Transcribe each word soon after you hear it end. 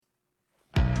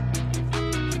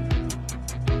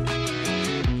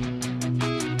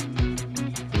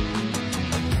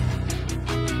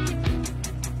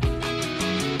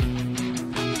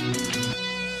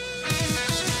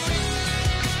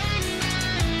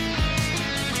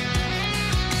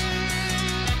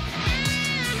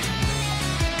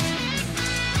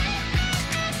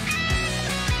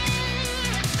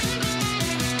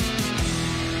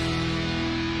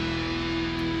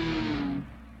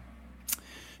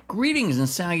Greetings and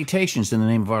salutations in the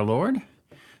name of our Lord.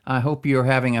 I hope you're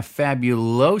having a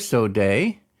fabuloso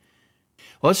day.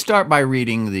 Well, let's start by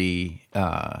reading the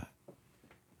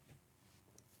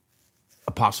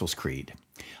Apostles' Creed.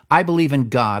 I believe in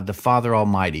God, the Father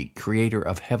Almighty, creator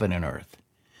of heaven and earth.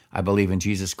 I believe in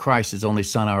Jesus Christ, his only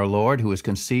Son, our Lord, who was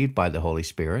conceived by the Holy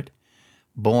Spirit,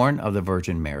 born of the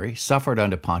Virgin Mary, suffered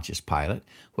under Pontius Pilate,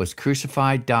 was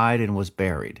crucified, died, and was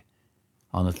buried.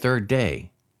 On the third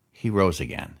day, he rose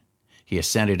again. He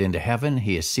ascended into heaven.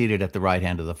 He is seated at the right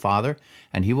hand of the Father,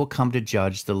 and he will come to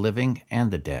judge the living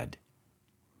and the dead.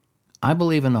 I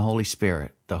believe in the Holy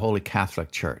Spirit, the Holy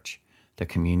Catholic Church, the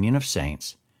communion of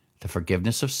saints, the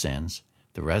forgiveness of sins,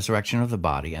 the resurrection of the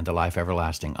body, and the life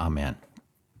everlasting. Amen.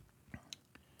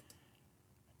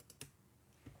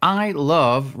 I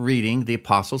love reading the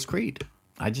Apostles' Creed.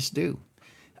 I just do.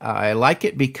 I like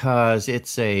it because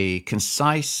it's a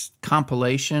concise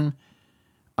compilation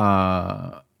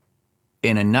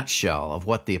in a nutshell of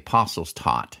what the apostles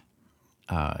taught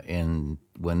when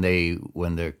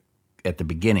they're at the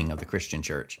beginning of the Christian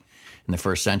church in the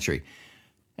first century.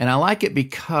 And I like it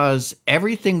because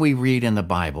everything we read in the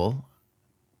Bible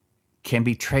can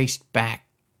be traced back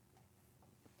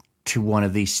to one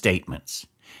of these statements.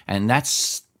 And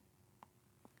that's,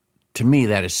 to me,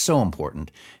 that is so important.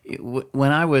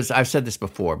 I've said this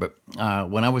before, but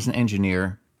when I was an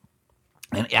engineer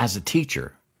and as a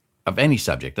teacher of any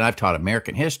subject, and I've taught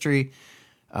American history,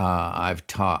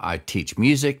 I teach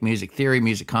music theory,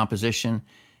 music composition.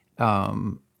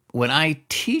 When I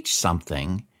teach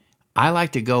something, I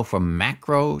like to go from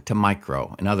macro to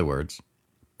micro. In other words,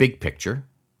 big picture,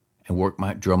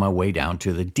 and drill my way down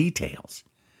to the details.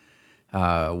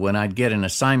 When I'd get an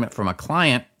assignment from a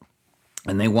client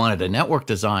and they wanted a network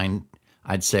design,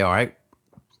 I'd say, all right,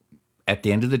 at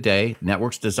the end of the day,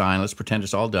 network's design, let's pretend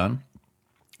it's all done.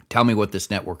 Tell me what this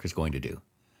network is going to do. And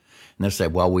they'll say,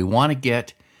 well, we want to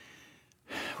get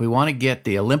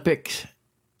the Olympics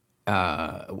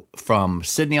from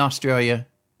Sydney, Australia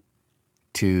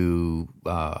to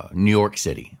New York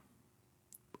City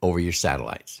over your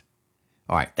satellites.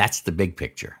 All right, that's the big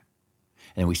picture.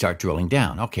 And we start drilling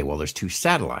down. Okay, well, there's 2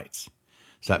 satellites.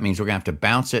 So that means we're going to have to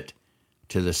bounce it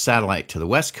to the satellite to the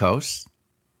West Coast,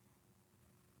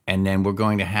 and then we're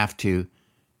going to have to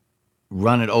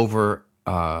run it over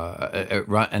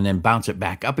and then bounce it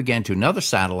back up again to another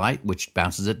satellite, which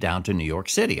bounces it down to New York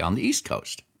City on the East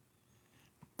Coast.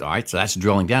 All right, so that's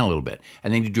drilling down a little bit.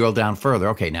 And then you drill down further.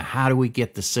 Okay, now how do we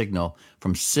get the signal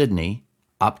from Sydney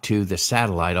up to the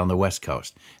satellite on the West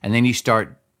Coast? And then you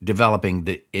start developing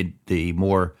the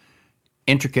more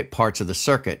intricate parts of the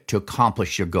circuit to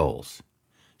accomplish your goals.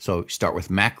 So start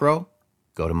with macro,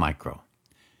 go to micro.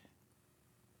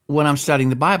 When I'm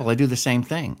studying the Bible, I do the same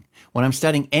thing. When I'm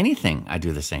studying anything, I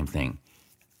do the same thing.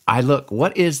 I look,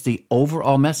 what is the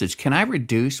overall message? Can I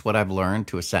reduce what I've learned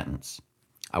to a sentence?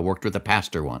 I worked with a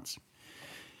pastor once,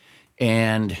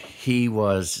 and he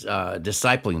was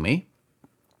discipling me,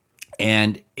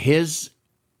 and his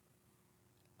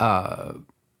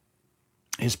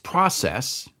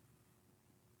process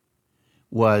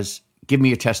was, give me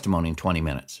your testimony in 20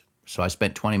 minutes. So I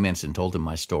spent 20 minutes and told him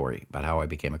my story about how I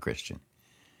became a Christian.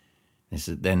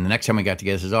 Then the next time we got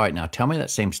together, he says, all right, now tell me that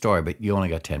same story, but you only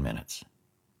got 10 minutes.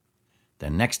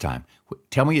 Then next time,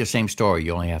 tell me the same story,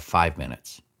 you only have 5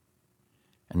 minutes.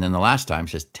 And then the last time,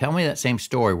 he says, tell me that same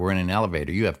story, we're in an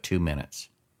elevator, you have 2 minutes.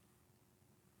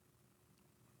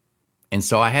 And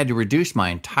so I had to reduce my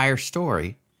entire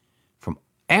story from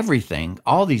everything,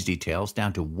 all these details,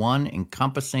 down to one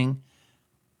encompassing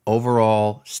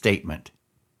overall statement.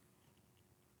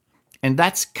 And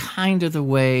that's kind of the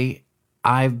way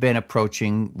I've been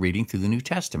approaching reading through the New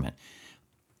Testament.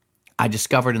 I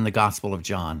discovered in the Gospel of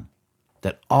John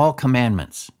that all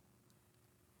commandments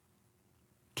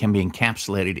can be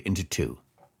encapsulated into 2.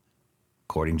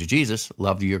 According to Jesus,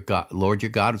 love your God, Lord your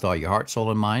God with all your heart,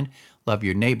 soul, and mind. Love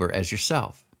your neighbor as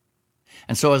yourself.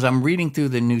 And so as I'm reading through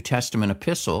the New Testament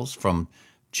epistles from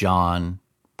John,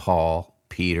 Paul,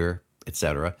 Peter,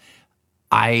 etc.,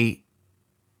 I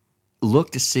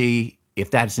look to see if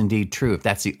that's indeed true, if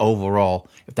that's the overall,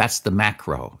 if that's the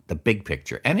macro, the big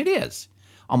picture. And it is.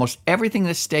 Almost everything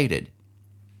that's stated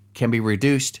can be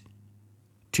reduced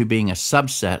to being a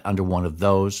subset under one of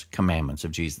those commandments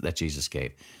of Jesus that Jesus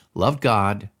gave. Love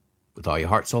God with all your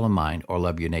heart, soul, and mind, or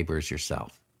love your neighbor as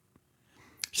yourself.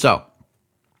 So,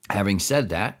 having said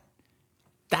that,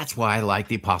 that's why I like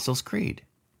the Apostles' Creed.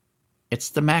 It's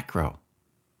the macro.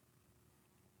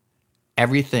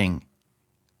 Everything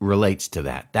relates to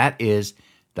that. That is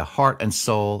the heart and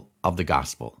soul of the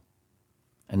gospel.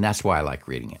 And that's why I like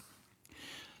reading it.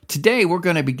 Today, we're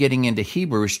going to be getting into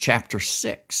Hebrews chapter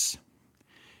 6.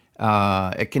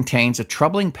 It contains a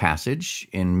troubling passage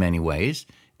in many ways,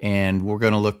 and we're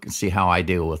going to look and see how I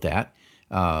deal with that.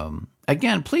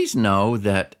 Again, please know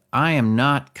that I am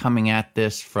not coming at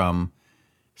this from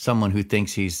someone who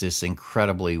thinks he's this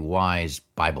incredibly wise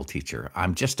Bible teacher.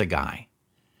 I'm just a guy.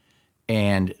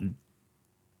 And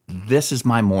this is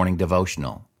my morning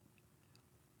devotional.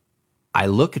 I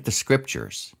look at the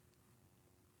scriptures.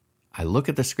 And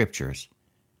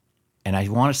I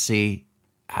want to see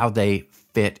how they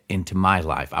fit into my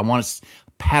life. I want to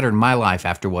pattern my life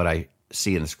after what I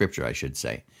see in the scripture, I should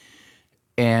say.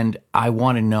 And I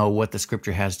want to know what the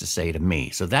scripture has to say to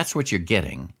me. So that's what you're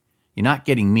getting. You're not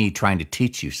getting me trying to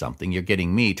teach you something. You're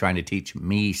getting me trying to teach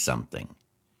me something.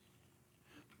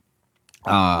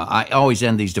 I always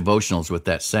end these devotionals with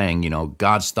that saying,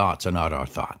 God's thoughts are not our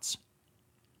thoughts.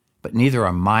 But neither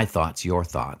are my thoughts your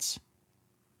thoughts.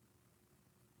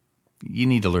 You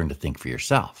need to learn to think for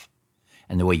yourself.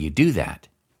 And the way you do that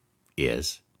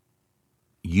is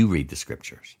you read the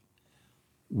scriptures.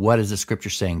 What is the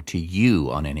scripture saying to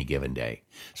you on any given day?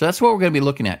 So that's what we're going to be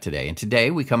looking at today. And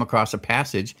today we come across a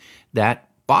passage that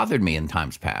bothered me in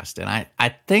times past. And I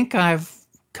think I've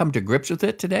come to grips with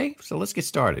it today. So let's get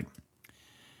started.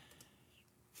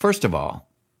 First of all,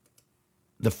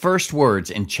 the first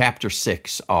words in chapter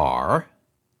 6 are,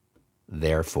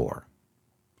 therefore.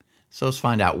 So let's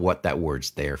find out what that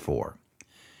word's there for.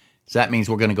 So that means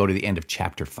we're going to go to the end of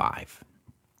chapter 5.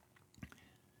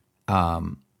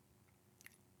 By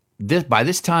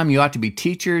this time, you ought to be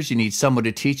teachers. You need someone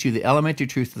to teach you the elementary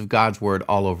truth of God's word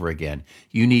all over again.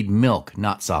 You need milk,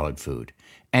 not solid food.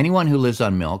 Anyone who lives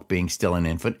on milk, being still an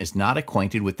infant, is not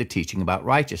acquainted with the teaching about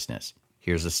righteousness.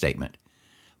 Here's the statement.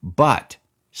 But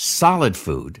solid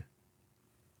food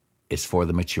is for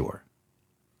the mature,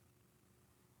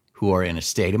 who are in a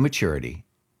state of maturity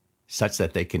such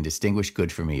that they can distinguish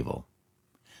good from evil.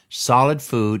 Solid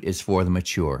food is for the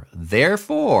mature.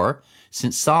 Therefore,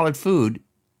 since solid food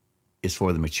is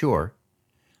for the mature,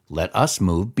 let us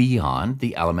move beyond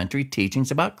the elementary teachings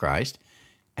about Christ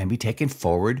and be taken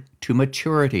forward to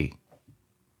maturity.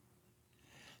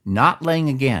 Not laying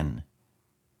again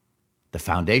the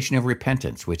foundation of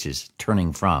repentance, which is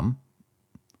turning from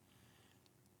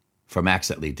acts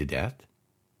that lead to death,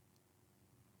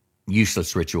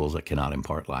 useless rituals that cannot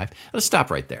impart life. Let's stop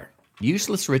right there.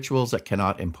 Useless rituals that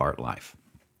cannot impart life.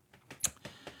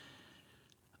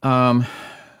 You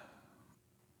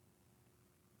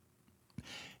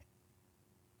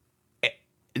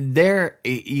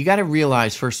got to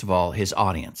realize, first of all, his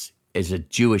audience is a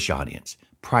Jewish audience,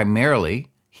 primarily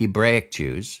Hebraic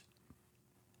Jews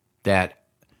that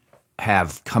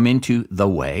have come into the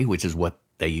way, which is what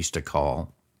they used to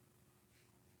call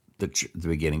the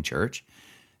beginning church.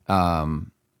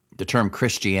 The term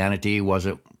Christianity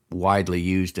wasn't widely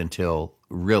used until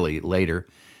really later.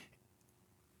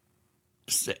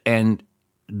 And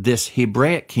this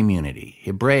Hebraic community,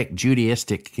 Hebraic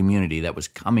Judaistic community that was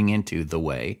coming into the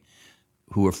way,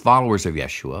 who were followers of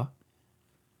Yeshua,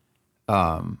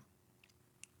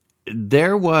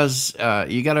 there was,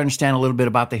 you got to understand a little bit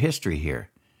about the history here.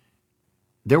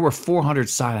 There were 400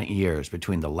 silent years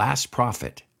between the last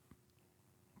prophet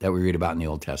that we read about in the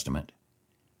Old Testament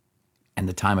and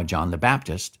the time of John the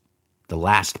Baptist, the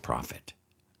last prophet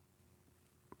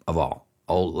of all,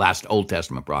 last Old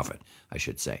Testament prophet, I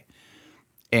should say.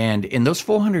 And in those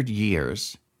 400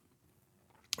 years,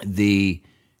 the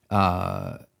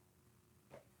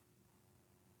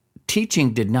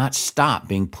teaching did not stop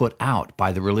being put out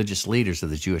by the religious leaders of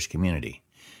the Jewish community.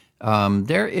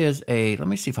 There is let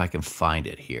me see if I can find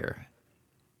it here.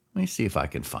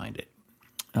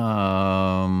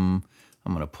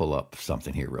 I'm going to pull up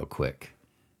something here real quick.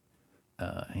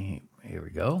 Here we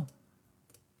go.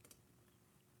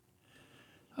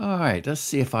 All right, let's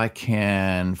see if I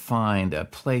can find a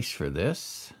place for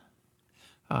this.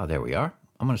 There we are.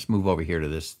 I'm going to move over here to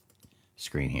this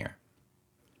screen here.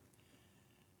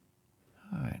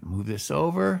 All right, move this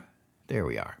over. There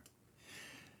we are.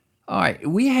 All right,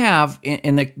 we have,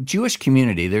 in the Jewish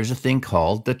community, there's a thing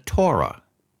called the Torah.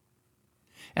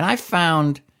 And I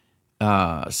found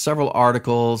several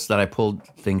articles that I pulled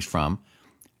things from.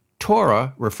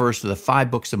 Torah refers to the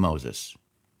 5 books of Moses,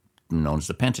 known as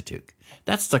the Pentateuch.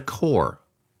 That's the core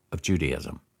of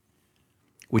Judaism,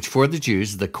 which for the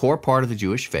Jews is the core part of the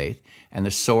Jewish faith and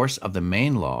the source of the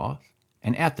main law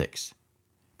and ethics.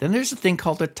 Then there's a thing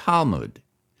called the Talmud.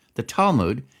 The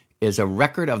Talmud is a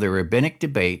record of the rabbinic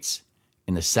debates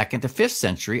in the 2nd to 5th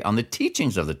century on the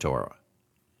teachings of the Torah.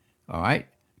 All right?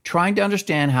 Trying to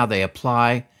understand how they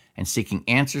apply and seeking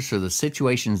answers for the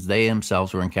situations they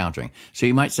themselves were encountering. So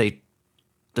you might say,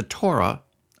 The Torah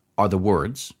are the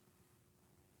words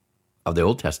of the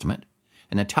Old Testament,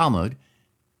 and the Talmud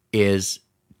is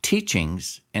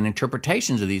teachings and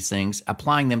interpretations of these things,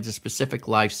 applying them to specific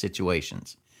life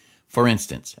situations. For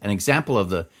instance, an example of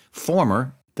the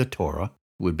former, the Torah,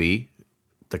 would be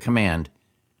the command,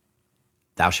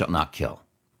 thou shalt not kill.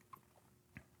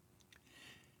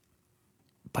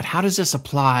 But how does this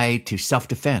apply to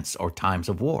self-defense or times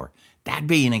of war? That'd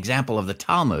be an example of the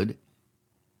Talmud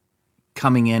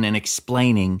coming in and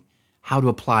explaining how to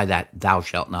apply that thou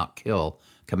shalt not kill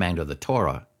command of the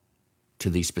Torah to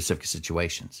these specific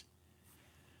situations.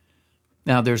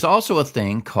 Now, there's also a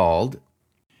thing called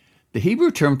the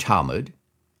Hebrew term Talmud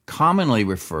commonly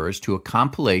refers to a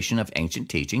compilation of ancient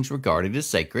teachings regarded as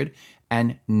sacred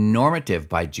and normative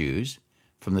by Jews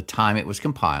from the time it was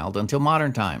compiled until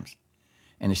modern times,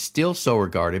 and is still so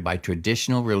regarded by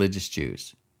traditional religious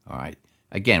Jews. All right.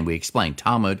 Again, we explained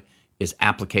Talmud is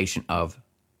application of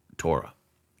Torah.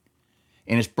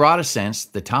 In its broadest sense,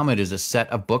 the Talmud is a set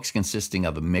of books consisting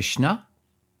of a Mishnah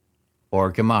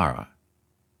or Gemara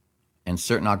and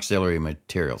certain auxiliary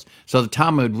materials. So the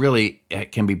Talmud really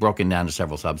can be broken down to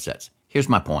several subsets. Here's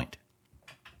my point.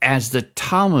 As the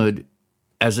Talmud,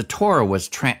 as the Torah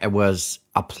was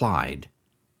applied,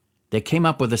 they came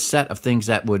up with a set of things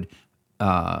that would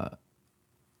allow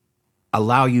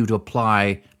you to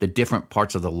apply the different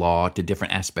parts of the law to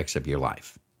different aspects of your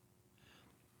life.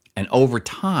 And over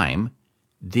time,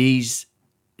 these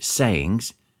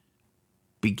sayings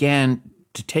began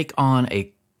to take on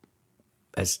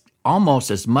almost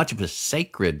as much of a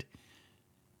sacred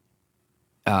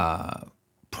it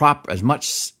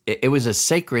was as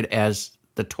sacred as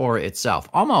the Torah itself,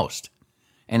 almost.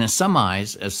 And in some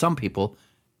eyes, as some people,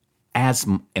 as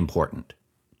important.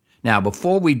 Now,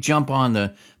 before we jump on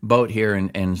the boat here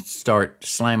and start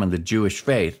slamming the Jewish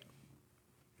faith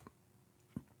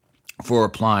for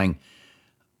applying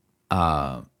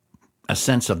a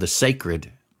sense of the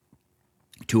sacred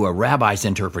to a rabbi's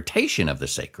interpretation of the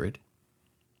sacred,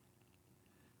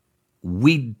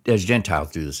 we as Gentiles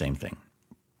do the same thing.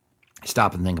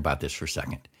 Stop and think about this for a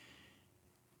second.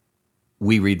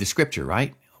 We read the scripture,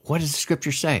 right? What does the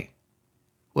scripture say?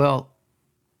 Well,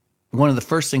 one of the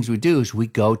first things we do is we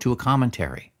go to a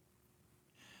commentary.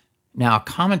 Now, a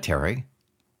commentary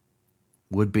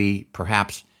would be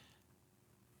perhaps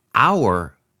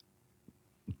our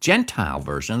Gentile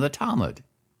version of the Talmud.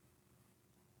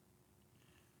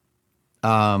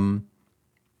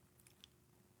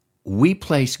 We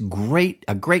place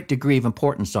a great degree of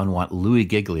importance on what Louis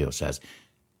Giglio says.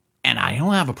 And I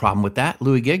don't have a problem with that.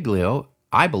 Louis Giglio,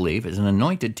 I believe, is an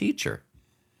anointed teacher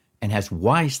and has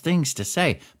wise things to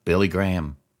say. Billy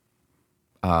Graham,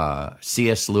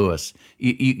 C.S. Lewis.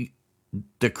 The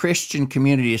Christian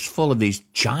community is full of these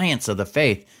giants of the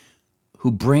faith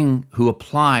who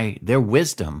apply their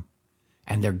wisdom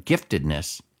and their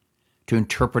giftedness to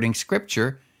interpreting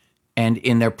Scripture, and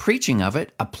in their preaching of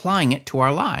it, applying it to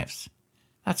our lives.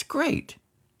 That's great.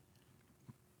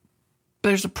 But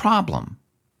there's a problem.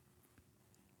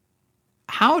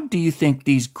 How do you think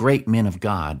these great men of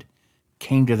God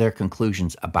came to their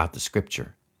conclusions about the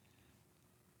Scripture?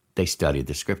 They studied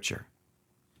the Scripture.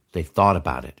 They thought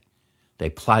about it. They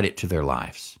applied it to their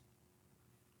lives.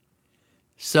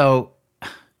 So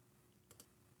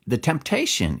the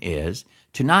temptation is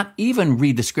to not even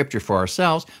read the Scripture for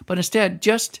ourselves, but instead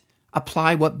just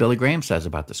apply what Billy Graham says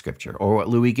about the Scripture, or what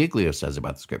Louis Giglio says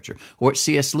about the Scripture, or what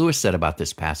C.S. Lewis said about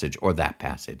this passage or that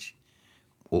passage,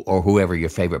 or whoever your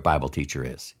favorite Bible teacher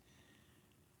is.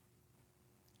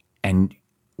 And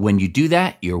when you do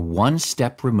that, you're one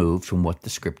step removed from what the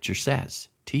Scripture says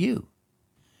to you.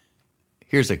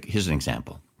 Here's an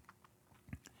example.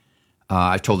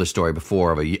 I've told this story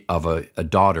before of a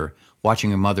daughter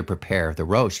watching her mother prepare the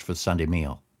roast for the Sunday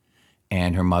meal.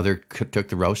 And her mother took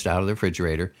the roast out of the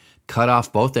refrigerator, cut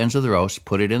off both ends of the roast,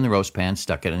 put it in the roast pan,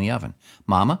 stuck it in the oven.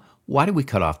 Mama, why did we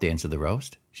cut off the ends of the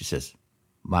roast? She says,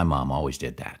 my mom always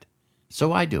did that,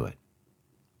 so I do it.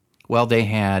 Well, they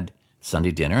had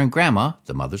Sunday dinner, and Grandma,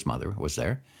 the mother's mother, was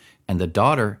there. And the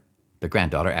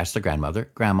granddaughter, asked the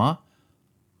grandmother, Grandma,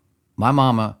 my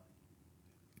mama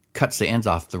cuts the ends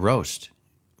off the roast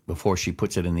before she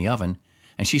puts it in the oven.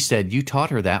 And she said, you taught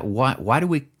her that. Why do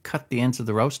we cut the ends of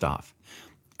the roast off?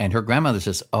 And her grandmother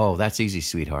says, oh, that's easy,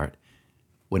 sweetheart.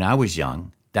 When I was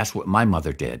young, that's what my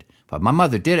mother did. But my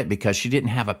mother did it because she didn't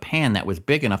have a pan that was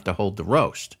big enough to hold the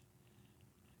roast.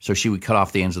 So she would cut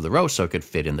off the ends of the roast so it could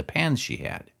fit in the pans she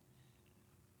had.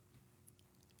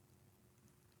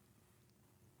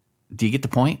 Do you get the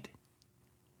point?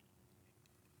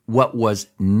 What was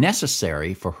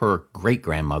necessary for her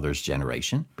great-grandmother's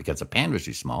generation, because the pan was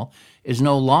too small, is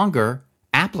no longer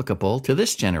applicable to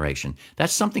this generation.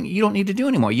 That's something you don't need to do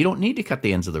anymore. You don't need to cut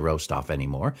the ends of the roast off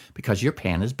anymore because your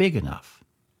pan is big enough.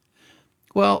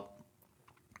 Well,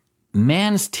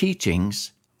 man's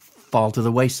teachings fall to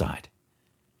the wayside.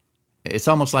 It's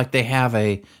almost like they have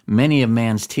many of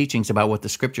man's teachings about what the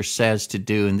scripture says to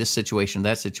do in this situation,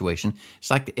 that situation.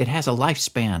 It's like it has a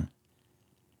lifespan.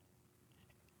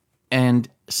 And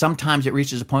sometimes it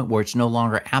reaches a point where it's no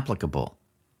longer applicable.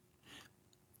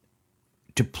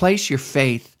 To place your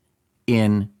faith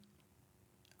in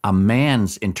a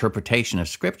man's interpretation of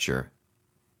scripture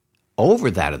over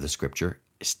that of the scripture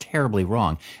is terribly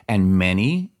wrong. And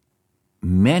many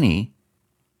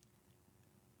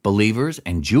believers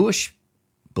and Jewish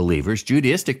believers,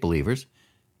 Judaistic believers,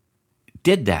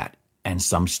 did that, and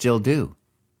some still do.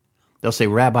 They'll say,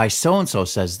 Rabbi so-and-so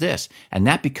says this, and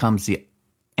that becomes the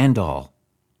end-all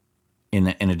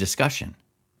in a discussion.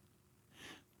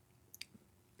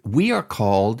 We are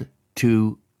called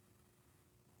to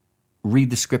read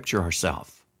the scripture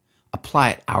ourselves, apply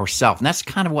it ourselves. And that's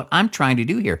kind of what I'm trying to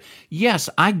do here. Yes,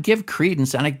 I give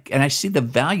credence and I see the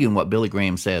value in what Billy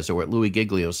Graham says or what Louis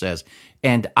Giglio says,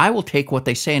 and I will take what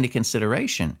they say into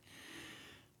consideration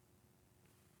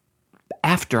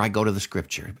after I go to the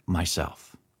scripture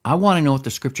myself. I want to know what the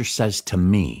scripture says to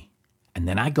me, and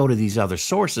then I go to these other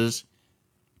sources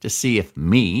to see if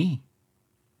me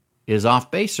is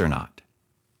off base or not.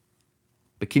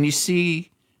 But can you see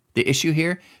the issue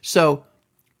here? So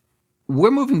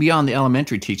we're moving beyond the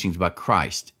elementary teachings about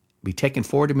Christ, be taken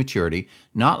forward to maturity,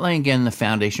 not laying again the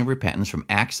foundation of repentance from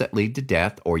acts that lead to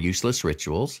death or useless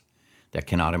rituals that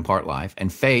cannot impart life,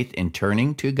 and faith in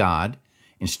turning to God,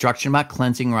 instruction about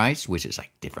cleansing rites, which is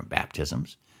like different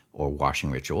baptisms or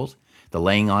washing rituals, the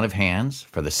laying on of hands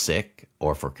for the sick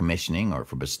or for commissioning or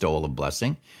for bestowal of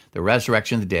blessing, the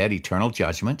resurrection of the dead, eternal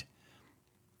judgment,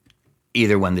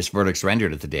 either when this verdict's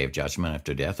rendered at the day of judgment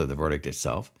after death or the verdict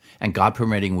itself, and God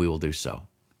permitting, we will do so.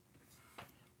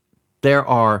 There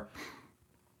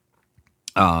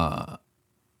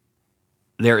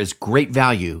is great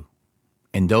value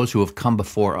in those who have come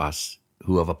before us,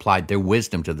 who have applied their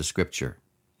wisdom to the scripture.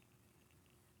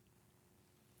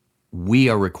 We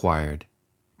are required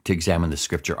to examine the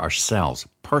scripture ourselves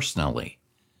personally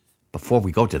before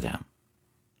we go to them.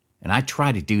 And I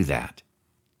try to do that.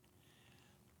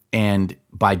 And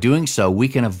by doing so, we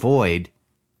can avoid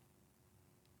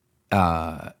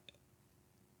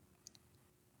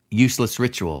useless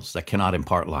rituals that cannot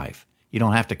impart life. You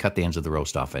don't have to cut the ends of the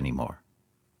roast off anymore.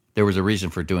 There was a reason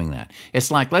for doing that.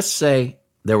 It's like, let's say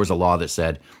there was a law that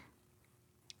said,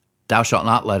 thou shalt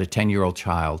not let a 10-year-old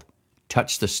child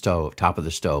touch the stove, top of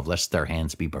the stove, lest their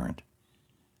hands be burned.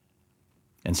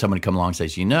 And somebody come along and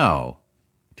says,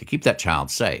 to keep that child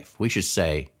safe, we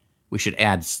should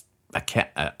add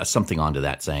something onto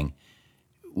that saying,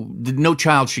 no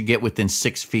child should get within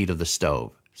 6 feet of the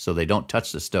stove so they don't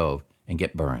touch the stove and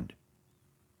get burned.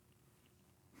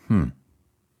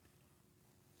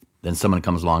 Then someone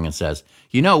comes along and says,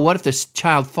 what if this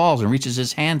child falls and reaches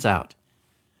his hands out?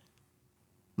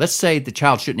 Let's say the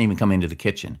child shouldn't even come into the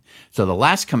kitchen. So the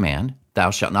last command,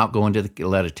 thou shalt not let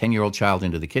a 10-year-old child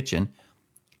into the kitchen,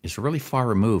 is really far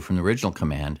removed from the original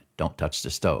command, don't touch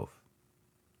the stove.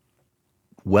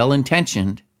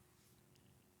 Well-intentioned,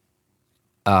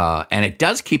 and it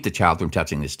does keep the child from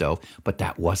touching the stove, but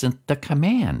that wasn't the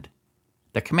command.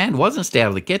 The command wasn't stay out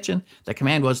of the kitchen. The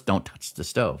command was don't touch the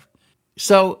stove.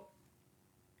 So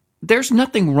there's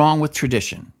nothing wrong with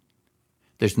tradition.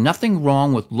 There's nothing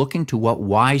wrong with looking to what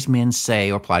wise men say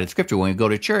or apply to Scripture. When you go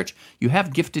to church, you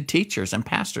have gifted teachers and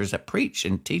pastors that preach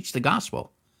and teach the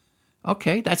gospel.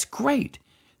 Okay, that's great.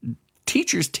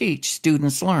 Teachers teach,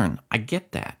 students learn. I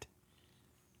get that.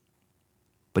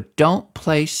 But don't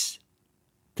place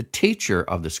the teacher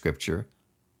of the Scripture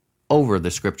over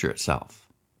the Scripture itself.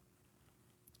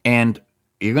 And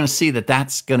you're going to see that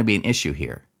that's going to be an issue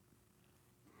here.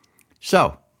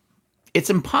 So, it's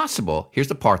impossible. Here's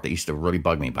the part that used to really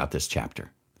bug me about this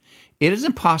chapter. It is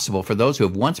impossible for those who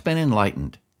have once been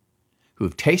enlightened, who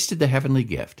have tasted the heavenly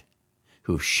gift,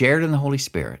 who have shared in the Holy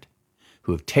Spirit,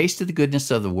 who have tasted the goodness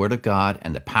of the Word of God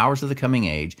and the powers of the coming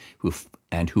age, who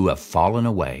have fallen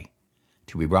away,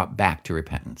 to be brought back to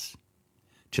repentance.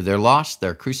 To their loss,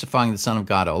 they're crucifying the Son of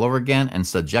God all over again and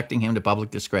subjecting him to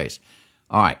public disgrace.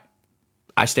 All right,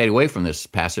 I stayed away from this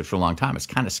passage for a long time. It's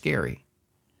kind of scary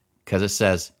because it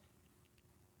says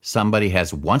somebody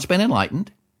has once been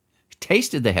enlightened,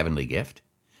 tasted the heavenly gift,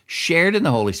 shared in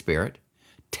the Holy Spirit,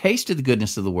 tasted the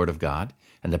goodness of the Word of God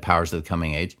and the powers of the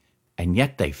coming age, and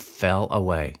yet they fell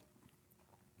away.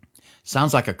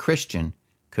 Sounds like a Christian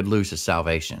could lose his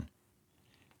salvation.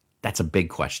 That's a big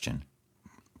question.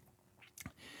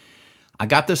 I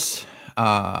got this,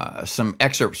 some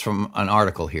excerpts from an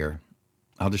article here.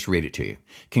 I'll just read it to you.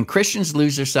 Can Christians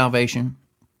lose their salvation?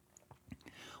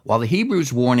 While the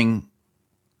Hebrews warning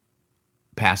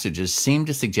passages seem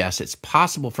to suggest it's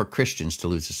possible for Christians to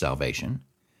lose their salvation,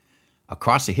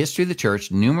 across the history of the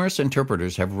church, numerous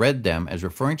interpreters have read them as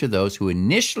referring to those who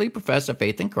initially profess a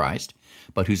faith in Christ,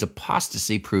 but whose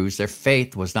apostasy proves their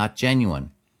faith was not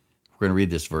genuine. We're going to read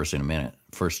this verse in a minute,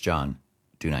 1 John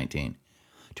 2:19.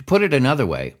 To put it another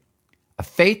way, a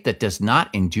faith that does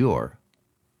not endure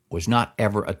was not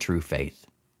ever a true faith.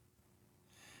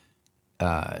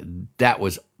 But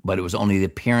it was only the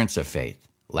appearance of faith,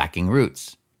 lacking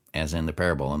roots, as in the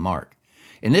parable in Mark.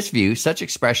 In this view, such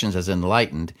expressions as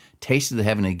enlightened, tasted the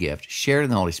heavenly gift, shared in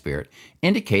the Holy Spirit,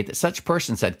 indicate that such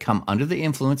persons had come under the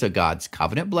influence of God's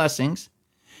covenant blessings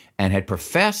and had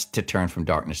professed to turn from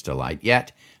darkness to light,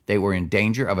 yet they were in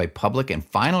danger of a public and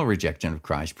final rejection of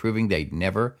Christ, proving they'd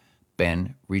never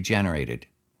been regenerated.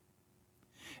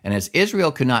 And as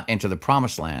Israel could not enter the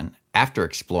promised land after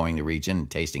exploring the region and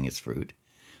tasting its fruit,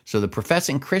 so the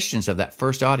professing Christians of that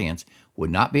first audience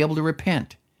would not be able to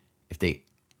repent if they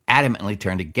adamantly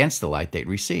turned against the light they'd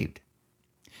received.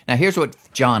 Now, here's what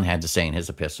John had to say in his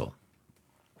epistle.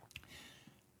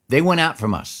 They went out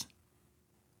from us,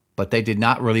 but they did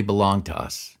not really belong to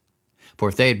us. For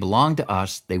if they had belonged to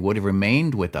us, they would have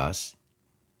remained with us,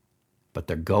 but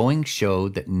their going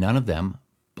showed that none of them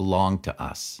belonged to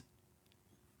us.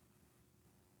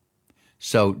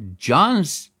 So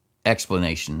John's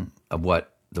explanation of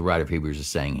what the writer of Hebrews is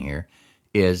saying here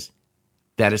is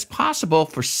that it's possible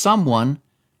for someone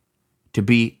to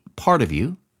be part of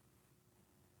you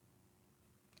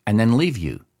and then leave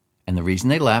you. And the reason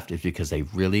they left is because they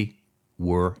really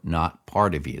were not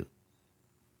part of you.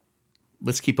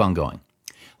 Let's keep on going.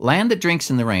 Land that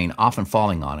drinks in the rain, often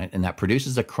falling on it, and that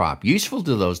produces a crop useful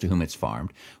to those to whom it's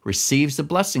farmed, receives the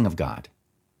blessing of God.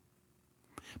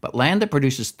 But land that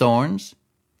produces thorns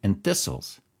and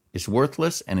thistles is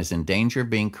worthless and is in danger of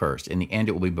being cursed. In the end,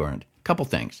 it will be burned. Couple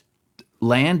things.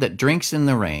 Land that drinks in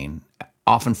the rain,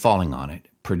 often falling on it,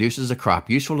 produces a crop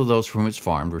useful to those for whom it's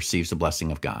farmed, receives the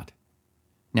blessing of God.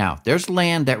 Now, there's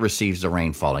land that receives the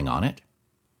rain falling on it.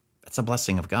 That's a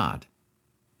blessing of God.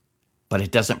 But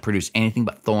it doesn't produce anything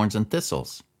but thorns and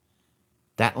thistles.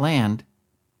 That land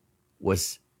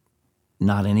was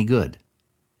not any good.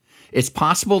 It's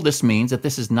possible this means that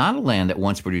this is not a land that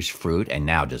once produced fruit and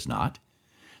now does not.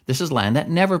 This is land that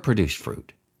never produced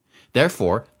fruit.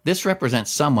 Therefore, this represents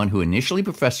someone who initially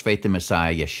professed faith in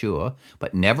Messiah Yeshua,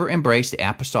 but never embraced the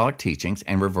apostolic teachings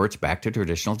and reverts back to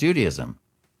traditional Judaism.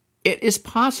 It is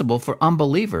possible for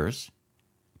unbelievers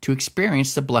to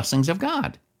experience the blessings of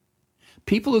God.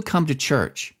 People who come to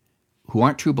church who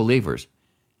aren't true believers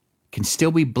can still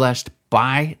be blessed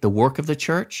by the work of the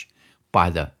church,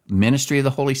 by the ministry of the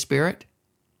Holy Spirit.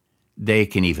 They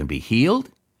can even be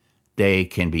healed. They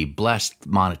can be blessed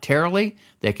monetarily.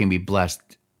 They can be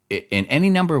blessed in any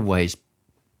number of ways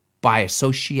by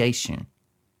association.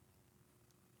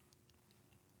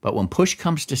 But when push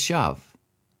comes to shove,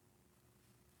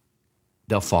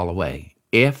 they'll fall away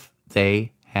if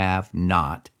they have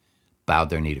not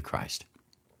bowed their knee to Christ.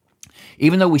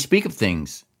 Even though we speak of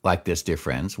things like this, dear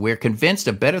friends, we're convinced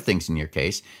of better things in your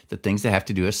case, the things that have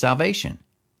to do with salvation.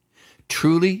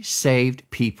 Truly saved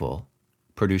people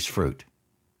produce fruit.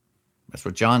 That's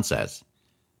what John says.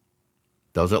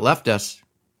 Those that left us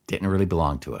didn't really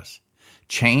belong to us.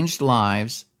 Changed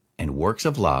lives and works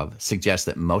of love suggest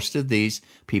that most of these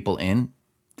people in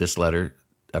this letter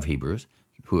of Hebrews,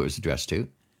 who it was addressed to,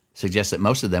 suggest that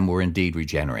most of them were indeed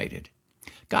regenerated.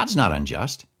 God's not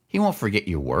unjust. He won't forget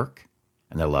your work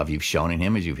and the love you've shown in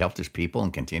him as you've helped his people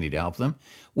and continue to help them.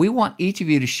 We want each of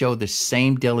you to show the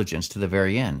same diligence to the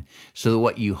very end so that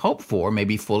what you hope for may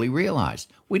be fully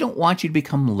realized. We don't want you to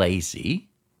become lazy,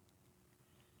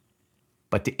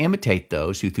 but to imitate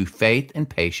those who through faith and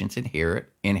patience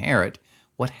inherit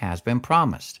what has been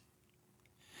promised.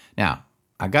 Now,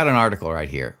 I got an article right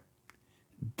here.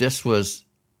 This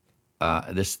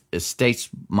states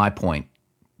my point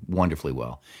wonderfully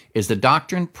well. Is the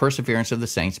doctrine, perseverance of the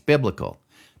saints, biblical?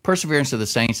 Perseverance of the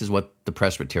saints is what the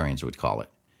Presbyterians would call it.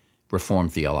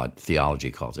 Reformed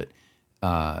theology calls it.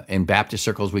 In Baptist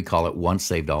circles, we call it once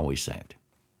saved, always saved.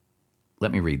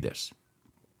 Let me read this.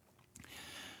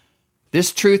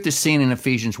 This truth is seen in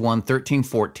Ephesians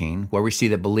 1:13-14, where we see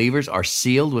that believers are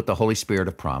sealed with the Holy Spirit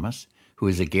of promise, who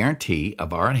is a guarantee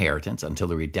of our inheritance until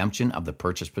the redemption of the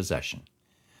purchased possession,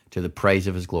 to the praise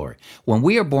of his glory. When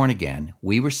we are born again,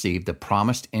 we receive the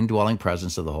promised indwelling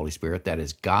presence of the Holy Spirit that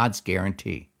is God's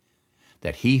guarantee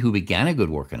that he who began a good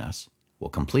work in us will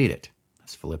complete it.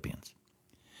 That's Philippians.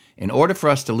 In order for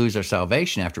us to lose our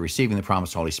salvation after receiving the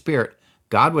promised Holy Spirit,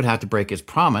 God would have to break his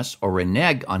promise or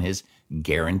renege on his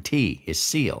guarantee, his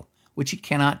seal, which he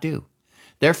cannot do.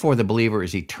 Therefore, the believer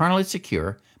is eternally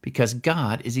secure because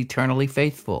God is eternally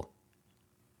faithful.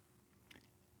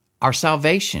 Our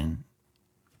salvation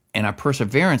and our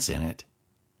perseverance in it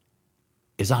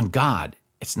is on God.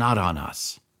 It's not on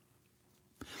us.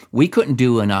 We couldn't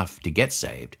do enough to get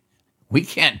saved. We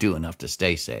can't do enough to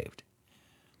stay saved.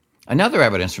 Another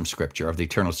evidence from Scripture of the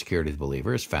eternal security of the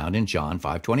believer is found in John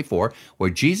 5:24, where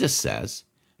Jesus says,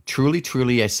 "Truly,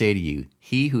 truly, I say to you,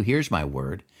 he who hears my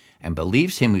word and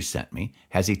believes him who sent me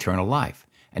has eternal life,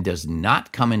 and does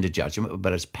not come into judgment,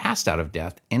 but is passed out of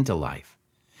death into life."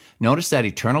 Notice that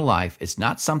eternal life is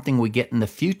not something we get in the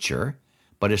future,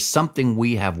 but is something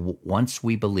we have once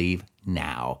we believe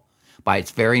now. By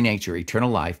its very nature, eternal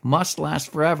life must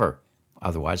last forever.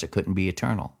 Otherwise, it couldn't be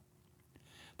eternal.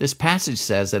 This passage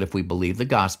says that if we believe the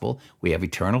gospel, we have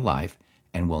eternal life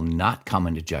and will not come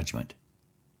into judgment.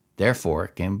 Therefore,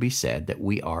 it can be said that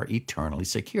we are eternally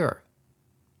secure.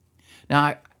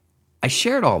 Now, I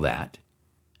shared all that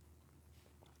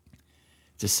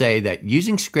to say that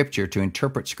using Scripture to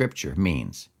interpret Scripture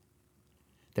means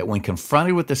that when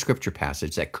confronted with the Scripture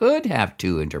passage that could have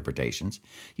two interpretations,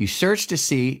 you search to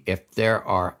see if there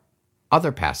are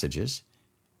other passages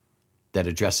that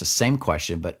address the same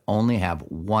question but only have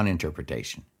one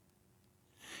interpretation.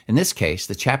 In this case,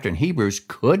 the chapter in Hebrews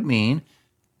could mean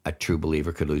a true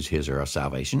believer could lose his or her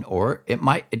salvation, or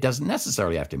it doesn't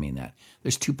necessarily have to mean that.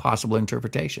 There's two possible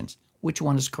interpretations. Which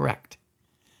one is correct?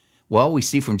 Well, we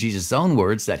see from Jesus' own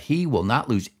words that he will not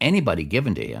lose anybody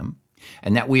given to him,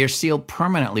 and that we are sealed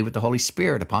permanently with the Holy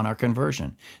Spirit upon our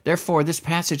conversion. Therefore, this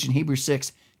passage in Hebrews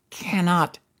 6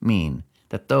 cannot mean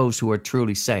that those who are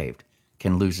truly saved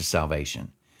can lose their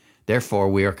salvation. Therefore,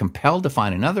 we are compelled to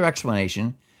find another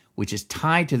explanation which is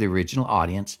tied to the original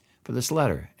audience for this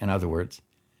letter. In other words,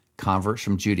 converts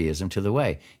from Judaism to the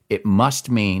way. It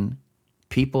must mean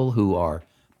people who are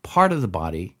part of the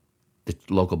body, the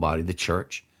local body, the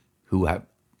church, who have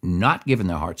not given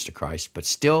their hearts to Christ, but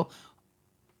still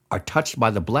are touched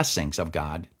by the blessings of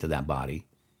God to that body.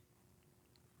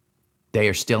 They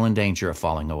are still in danger of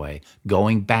falling away,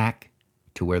 going back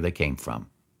to where they came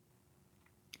from.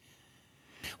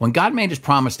 When God made his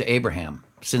promise to Abraham,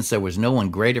 since there was no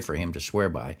one greater for him to swear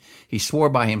by, he swore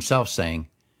by himself, saying,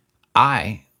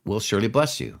 "I will surely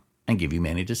bless you and give you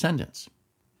many descendants."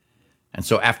 And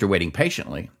so after waiting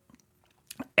patiently,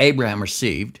 Abraham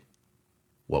received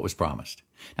what was promised.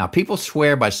 Now, people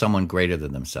swear by someone greater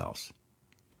than themselves.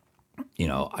 You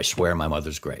know, I swear on my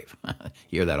mother's grave.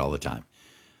 You hear that all the time.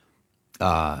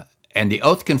 And the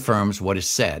oath confirms what is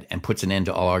said and puts an end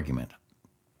to all argument.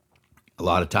 A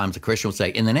lot of times a Christian will say,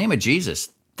 "In the name of Jesus,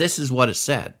 this is what is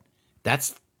said."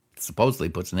 That's supposedly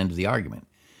puts an end to the argument.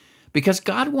 Because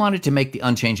God wanted to make the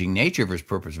unchanging nature of his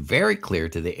purpose very clear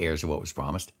to the heirs of what was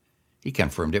promised, he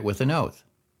confirmed it with an oath.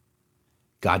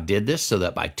 God did this so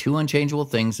that by two unchangeable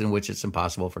things in which it's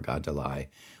impossible for God to lie,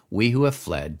 we who have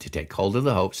fled to take hold of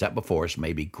the hope set before us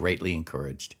may be greatly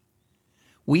encouraged.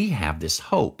 We have this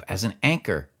hope as an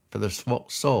anchor for the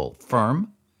soul,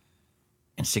 firm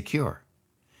and secure.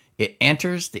 It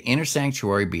enters the inner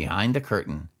sanctuary behind the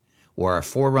curtain, where our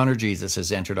forerunner Jesus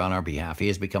has entered on our behalf. He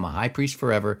has become a high priest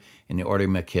forever in the order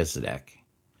of Melchizedek.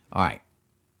 All right,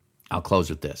 I'll close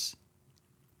with this.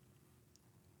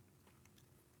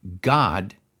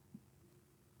 God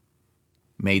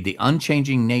made the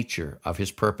unchanging nature of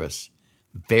his purpose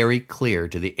very clear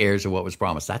to the heirs of what was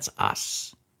promised. That's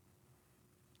us.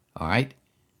 All right?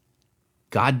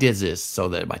 God did this so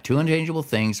that by two unchangeable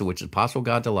things in which it's possible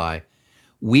God to lie,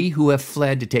 we who have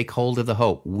fled to take hold of the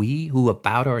hope, we who have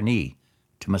bowed our knee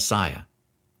to Messiah,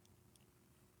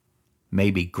 may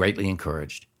be greatly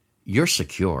encouraged. You're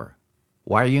secure.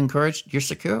 Why are you encouraged? You're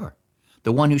secure.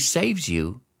 The one who saves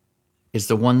you is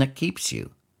the one that keeps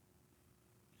you.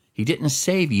 He didn't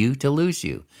save you to lose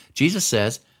you. Jesus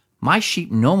says, "My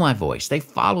sheep know my voice. They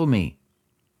follow me.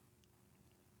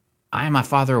 I and my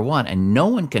Father are one, and no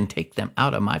one can take them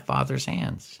out of my Father's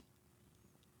hands."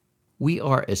 We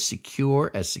are as secure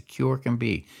can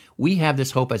be. We have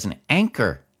this hope as an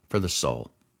anchor for the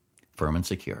soul, firm and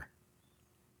secure.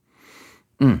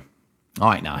 All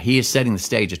right, now he is setting the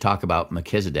stage to talk about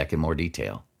Melchizedek in more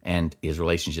detail and his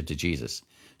relationship to Jesus.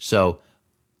 So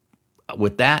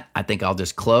with that, I think I'll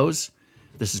just close.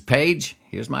 This is Paige.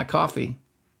 Here's my coffee.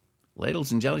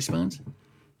 Ladles and jelly spoons.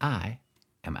 I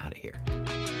am out of here.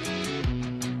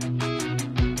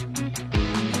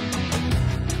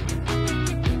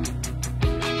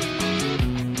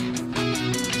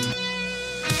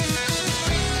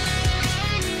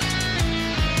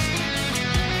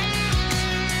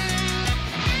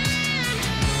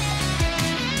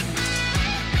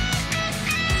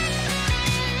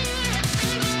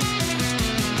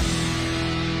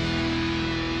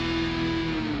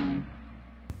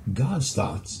 God's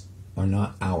thoughts are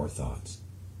not our thoughts.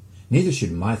 Neither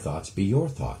should my thoughts be your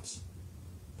thoughts.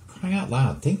 For crying out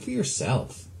loud, think for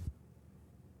yourself.